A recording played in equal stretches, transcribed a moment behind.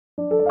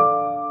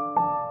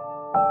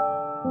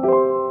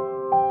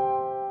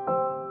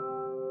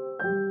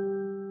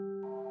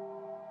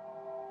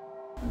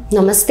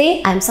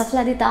Namaste, I'm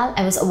Saphala Dhital.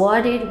 I was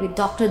awarded with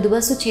Dr.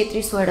 Dubasu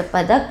Chhetri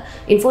Padak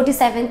in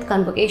 47th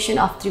convocation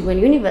of Tribhuvan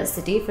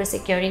University for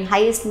securing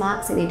highest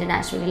marks in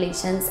international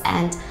relations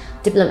and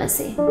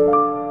diplomacy.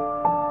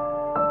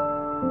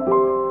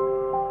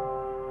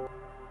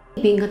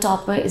 Being a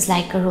topper is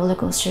like a roller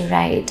coaster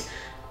ride.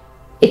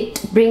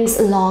 It brings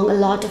along a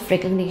lot of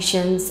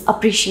recognitions,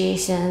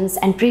 appreciations,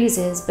 and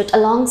praises, but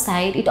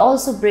alongside it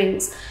also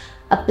brings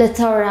a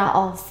plethora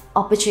of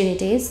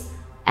opportunities.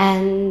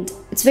 And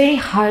it's very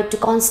hard to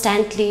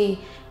constantly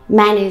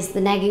manage the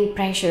nagging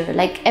pressure.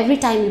 Like every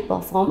time you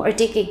perform or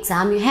take an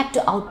exam, you have to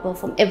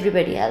outperform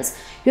everybody else.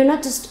 You're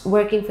not just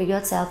working for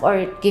yourself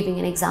or giving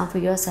an exam for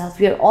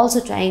yourself. You're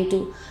also trying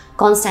to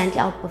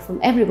constantly outperform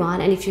everyone.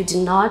 And if you do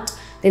not,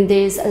 then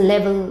there is a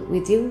level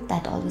with you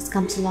that always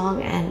comes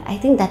along. And I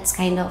think that's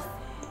kind of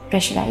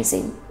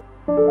pressurizing.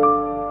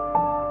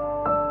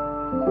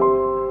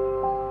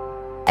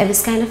 I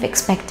was kind of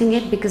expecting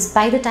it because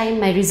by the time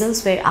my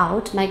results were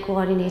out, my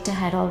coordinator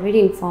had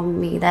already informed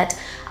me that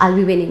I'll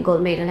be winning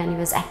gold medal, and he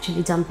was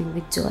actually jumping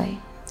with joy.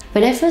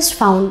 When I first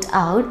found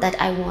out that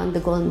I won the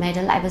gold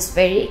medal, I was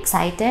very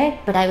excited,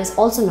 but I was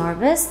also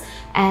nervous,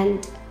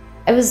 and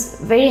I was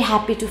very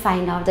happy to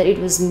find out that it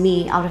was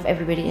me out of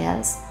everybody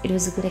else. It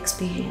was a good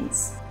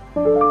experience.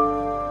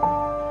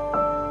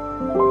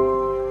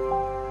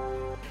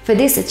 For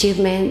this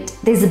achievement,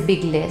 there's a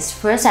big list.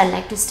 First, I'd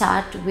like to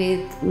start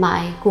with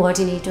my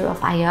coordinator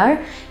of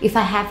IR. If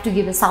I have to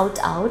give a shout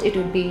out, it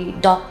would be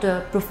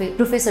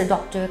Professor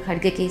Dr.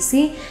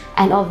 Khadgekesi,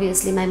 and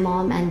obviously my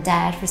mom and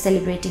dad for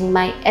celebrating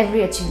my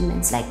every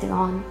achievements like they're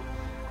on.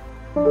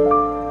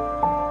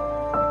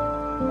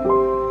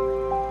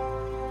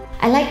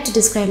 I like to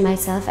describe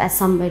myself as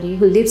somebody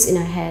who lives in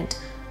her head.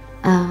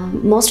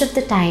 Most of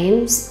the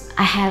times,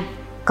 I have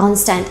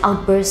constant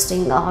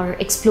outbursting or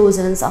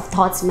explosions of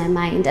thoughts in my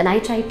mind, and I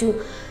try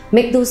to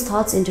make those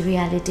thoughts into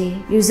reality.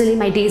 Usually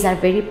my days are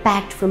very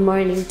packed from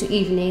morning to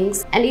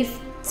evenings, and if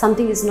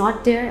something is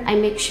not there, I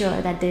make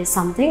sure that there is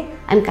something.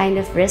 I'm kind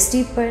of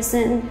resty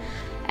person,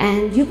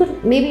 and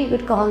maybe you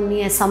could call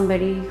me as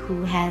somebody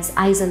who has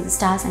eyes on the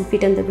stars and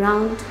feet on the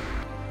ground.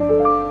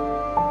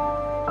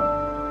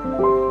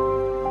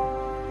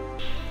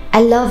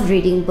 I love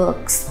reading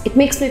books. It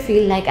makes me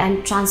feel like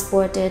I'm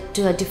transported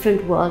to a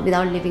different world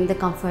without leaving the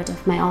comfort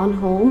of my own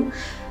home.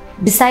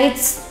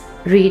 Besides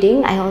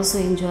reading, I also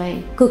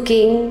enjoy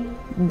cooking,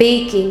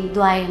 baking,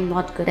 though I am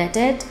not good at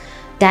it,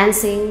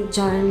 dancing,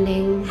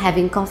 journaling,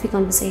 having coffee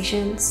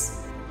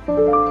conversations.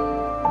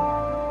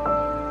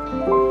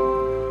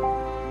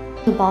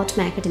 About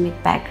my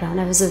academic background,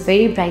 I was a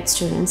very bright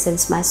student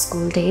since my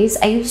school days.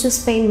 I used to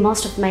spend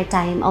most of my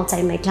time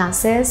outside my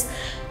classes,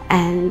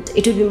 and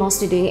it would be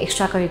mostly doing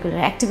extracurricular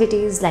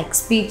activities like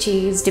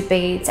speeches,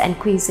 debates, and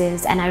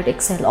quizzes, and I would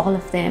excel all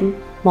of them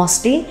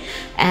mostly.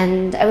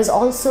 And I was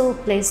also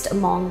placed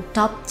among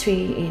top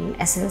 3 in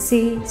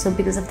SLC, so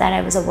because of that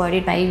I was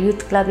awarded by a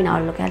youth club in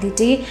our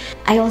locality.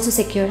 I also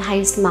secured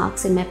highest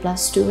marks in my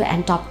 +2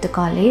 and topped the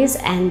college.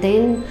 And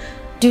then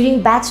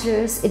during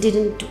bachelor's, it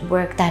didn't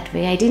work that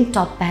way. I didn't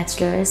top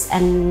bachelor's,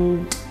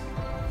 and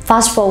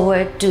fast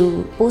forward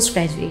to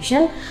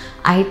post-graduation,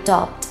 I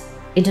topped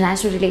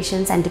international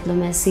relations and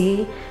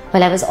diplomacy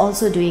while I was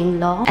also doing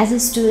law. As a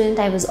student,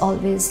 I was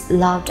always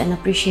loved and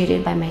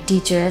appreciated by my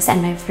teachers and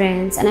my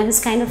friends, and I was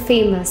kind of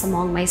famous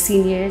among my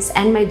seniors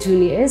and my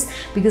juniors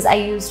because I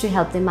used to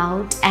help them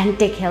out and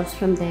take helps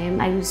from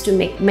them. I used to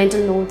make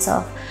mental notes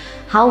of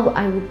how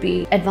I would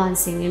be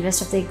advancing in the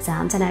rest of the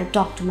exams, and I would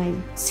talk to my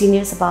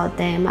seniors about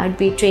them. I would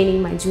be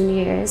training my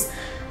juniors.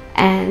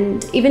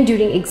 And even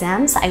during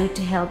exams, I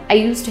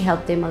used to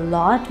help them a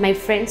lot. My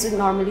friends would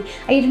normally,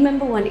 I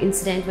remember one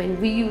incident when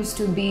we used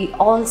to be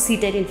all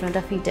seated in front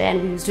of each other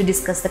and we used to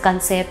discuss the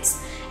concepts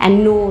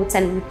and notes,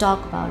 and we would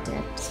talk about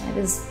it. So I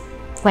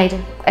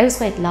was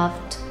quite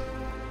loved.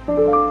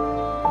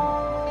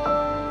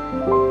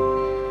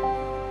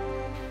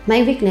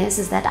 My weakness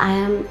is that I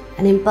am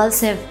an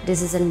impulsive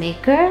decision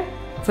maker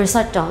for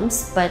short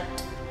terms, but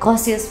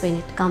cautious when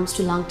it comes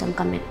to long-term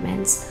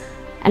commitments.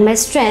 And my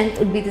strength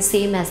would be the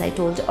same as I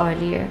told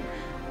earlier.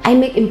 I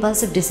make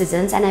impulsive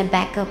decisions and I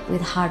back up with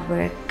hard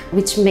work,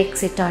 which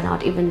makes it turn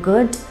out even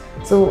good.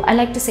 So I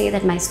like to say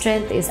that my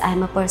strength is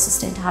I'm a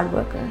persistent hard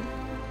worker.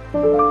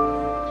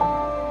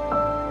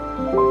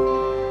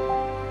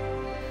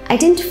 I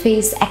didn't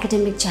face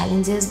academic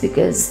challenges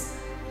because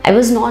I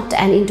was not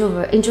an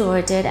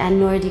introverted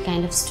and nerdy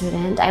kind of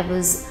student. I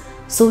was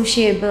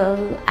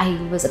sociable,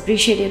 I was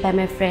appreciated by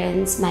my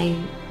friends, my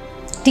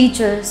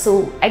teachers,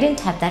 so I didn't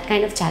have that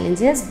kind of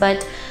challenges,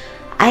 but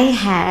I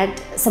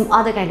had some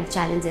other kind of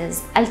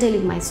challenges. I'll tell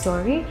you my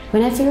story.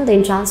 When I filled the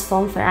entrance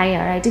form for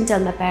IR, I didn't tell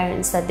my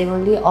parents that they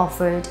only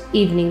offered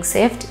evening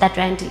shift that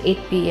ran till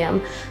 8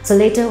 p.m. So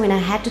later when I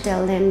had to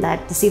tell them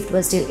that the shift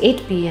was till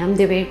 8 p.m,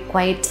 they were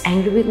quite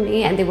angry with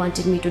me and they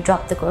wanted me to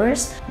drop the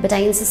course. But I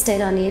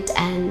insisted on it,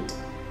 and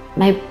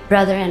my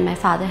brother and my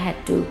father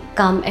had to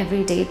come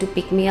every day to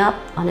pick me up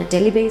on a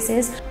daily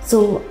basis.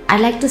 So I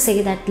like to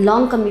say that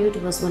long commute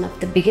was one of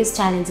the biggest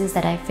challenges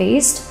that I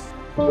faced.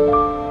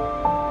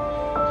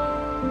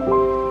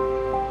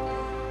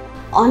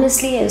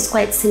 Honestly, I was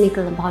quite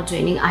cynical about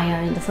joining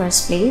IR in the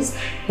first place,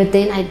 but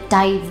then I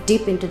dived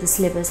deep into the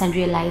syllabus and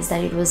realized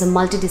that it was a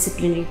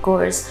multidisciplinary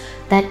course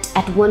that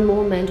at one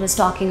moment was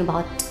talking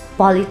about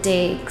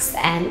politics,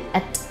 and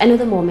at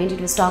another moment it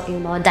was talking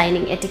about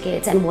dining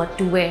etiquettes and what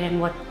to wear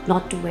and what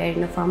not to wear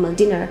in a formal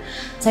dinner.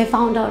 So I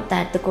found out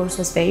that the course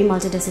was very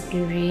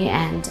multidisciplinary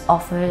and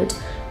offered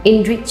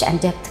enriched and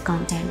depth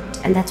content,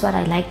 and that's what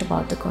I liked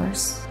about the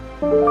course.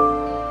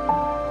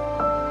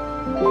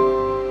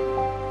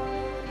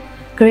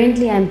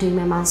 Currently, I'm doing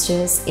my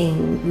master's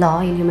in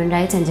law in human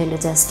rights and gender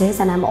justice,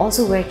 and I'm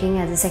also working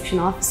as a section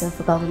officer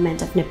for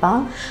government of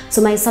Nepal.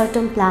 So my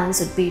short-term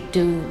plans would be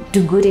to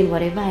do good in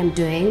whatever I'm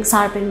doing,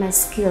 sharpen my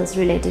skills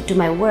related to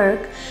my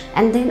work,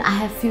 and then I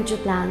have future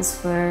plans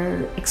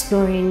for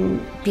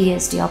exploring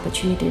PhD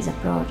opportunities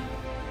abroad.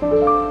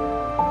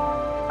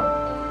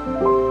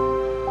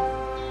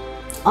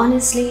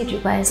 Honestly, it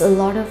requires a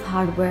lot of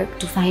hard work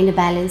to find a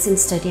balance in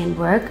study and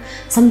work.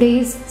 Some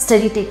days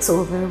study takes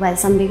over, while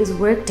some days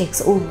work takes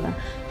over.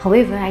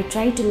 However, I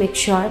try to make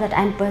sure that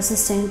I'm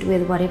persistent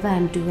with whatever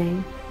I'm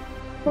doing.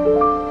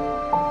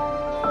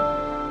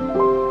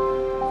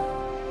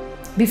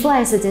 Before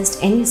I suggest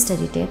any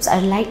study tips,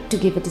 I'd like to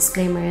give a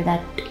disclaimer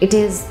that it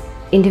is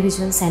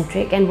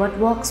individual-centric, and what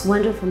works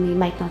wonder for me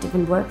might not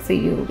even work for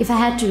you. If I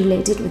had to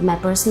relate it with my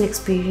personal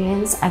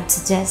experience, I would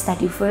suggest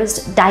that you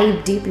first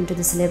dive deep into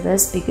the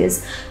syllabus,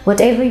 because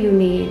whatever you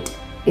need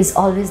is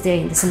always there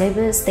in the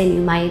syllabus. Then you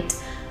might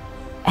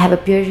have a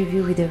peer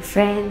review with your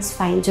friends,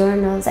 find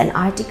journals and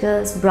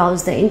articles,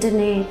 browse the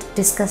internet,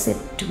 discuss it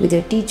with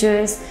your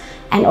teachers,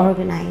 and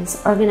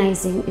organize.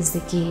 Organizing is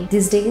the key.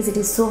 These days it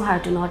is so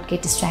hard to not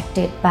get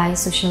distracted by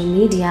social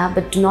media,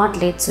 but do not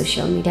let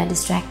social media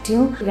distract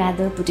you.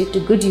 Rather put it to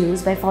good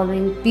use by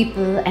following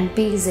people and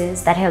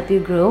pages that help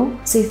you grow.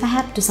 So if I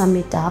have to sum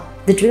it up,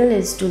 the drill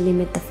is to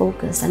limit the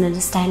focus and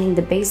understanding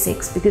the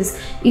basics, because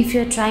if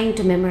you're trying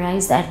to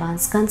memorize the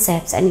advanced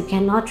concepts and you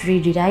cannot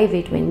re-derive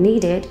it when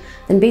needed,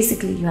 then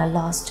basically you are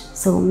lost.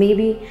 So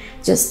maybe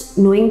just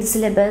knowing the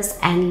syllabus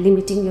and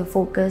limiting your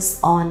focus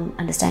on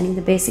understanding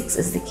the basics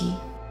is the key.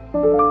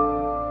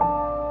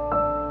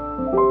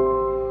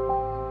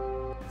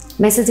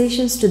 My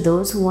suggestions to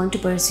those who want to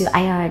pursue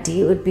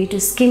IRD would be to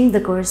skim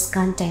the course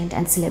content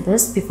and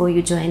syllabus before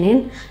you join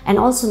in, and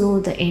also know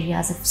the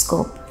areas of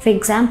scope. For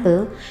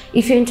example,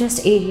 if your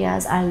interest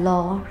areas are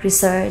law,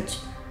 research,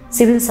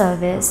 civil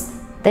service,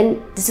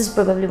 then this is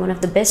probably one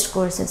of the best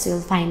courses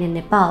you'll find in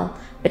Nepal.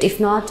 But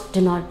if not,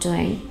 do not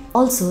join.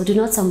 Also, do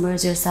not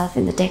submerge yourself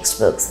in the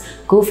textbooks.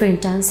 Go for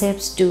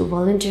internships, do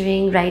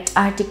volunteering, write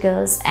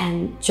articles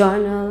and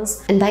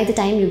journals. And by the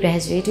time you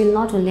graduate, you'll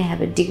not only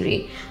have a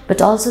degree,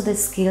 but also the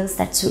skills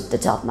that suit the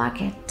job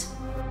market.